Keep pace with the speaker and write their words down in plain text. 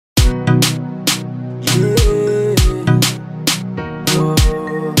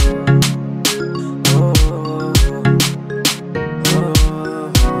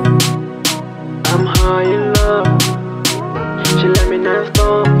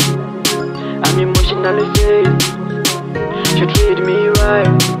emotionally fake. She treat me right.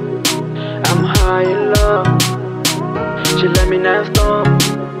 I'm high in love. She let me not stop.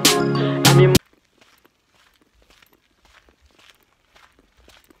 I'm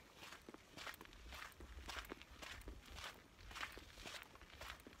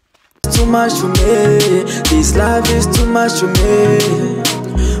too much for me. This life is too much for me.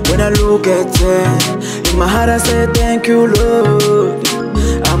 When I look at her, in my heart I say thank you, Lord.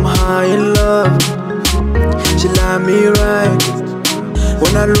 I'm high in love. She love me right.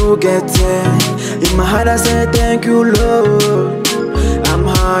 When I look at her, in my heart I say thank you, Lord. I'm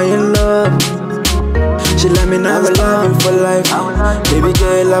high in love. She let me know I will love you for life. Baby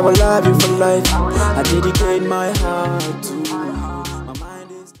girl, I will love you for life. I dedicate my heart to you. My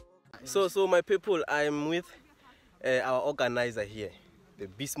mind is... So my people, I'm with our organizer here, the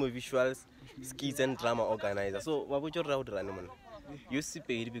Bismo Visuals, Skits and Drama organizer. So what would you rather run? You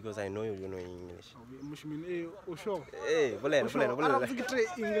speak it because I know you know English. Hey,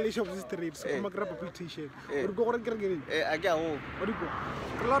 English of the street, so I'm a grab a petition. Go and get it. I got home. What do you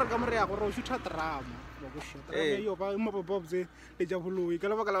go? A lot of camera, or should have drama. You buy Mobile Bobs, the Javulu,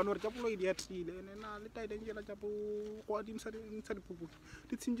 Galavagala, or Japu, yet, and I let Angela Japu, what inside the pool.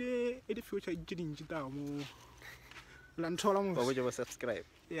 It's in the future, Jin Jitamo. Lantolam, but would you subscribe?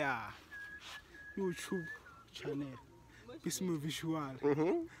 Yeah. YouTube channel. Bismo Visual.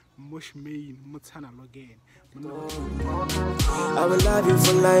 Mosh, mayne, again. I will love you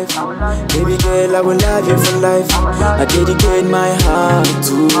for life. Baby girl, I will love you for life. I dedicate my heart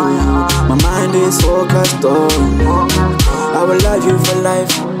to you. My mind is focused on you. I will love you for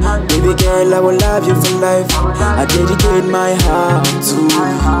life. Baby girl, I will love you for life. I dedicate my heart to you.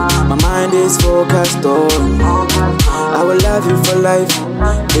 My mind is focused on you. I will love you for life.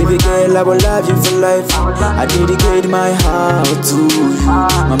 Baby girl, I will love you for life. I dedicate my heart to you.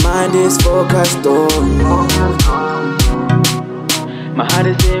 My mind is focused on you. My heart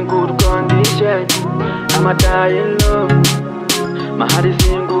is in good condition. I'ma die in love. My heart is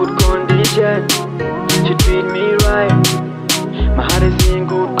in good condition. She treat me right. My heart is in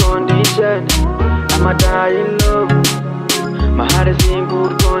good condition. I'ma die in love. My heart is in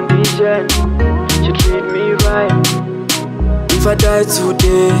good condition. She treat me right. If I die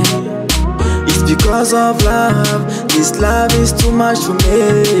today, it's because of love. This love is too much for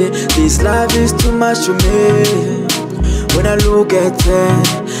me. This love is too much for me. When I look at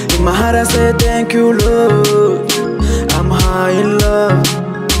her, in my heart I say thank you, Lord. I'm high in love.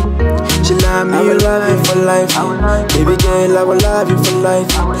 She love me, I will love you for life. Baby girl, I will love you for life.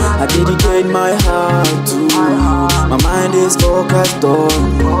 I dedicate my heart to you. My mind is focused on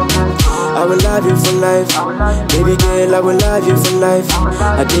you. I will love you for life. Baby girl, I will love you for life.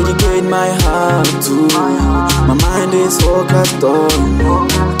 I dedicate my heart to you. My mind is focused on you.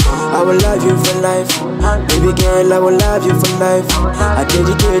 I will love you for life. Baby girl, I will love you for life. I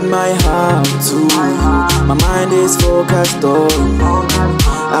dedicate my heart to you. My mind is focused on you.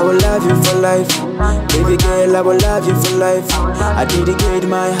 I will love you for life. Baby girl, I will love you for life. I dedicate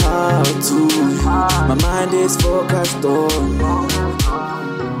my heart to you. My mind is focused on you.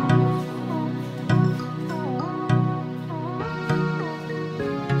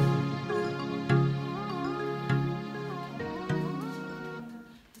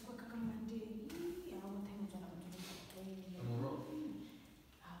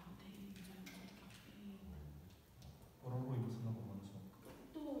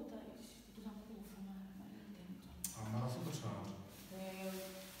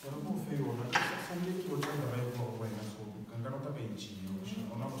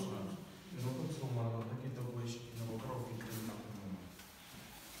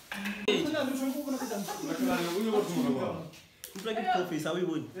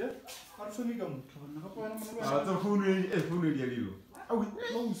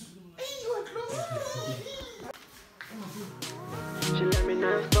 She let me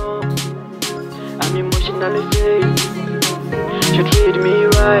not stop. I'm emotionally fake. She treat me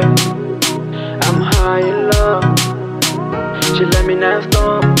right. I'm high in love. She let me not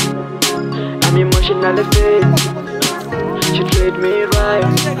stop. I'm emotionally fake. She treat me right.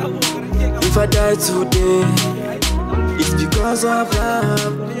 If I die today, it's because of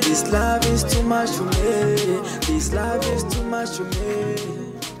love. This love is too much for me. This love is too much for me.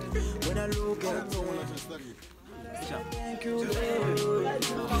 When I look at you, thank you, Lord.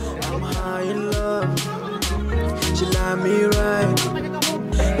 I'm high in love. She love me right.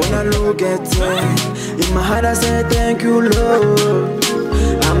 When I look at her, in my heart I say thank you, Lord.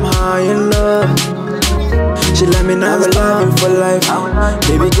 I'm high in love. She let me know I will love you for life.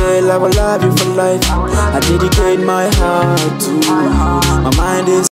 Baby girl, I will love you for life. I dedicate my heart to you. My mind is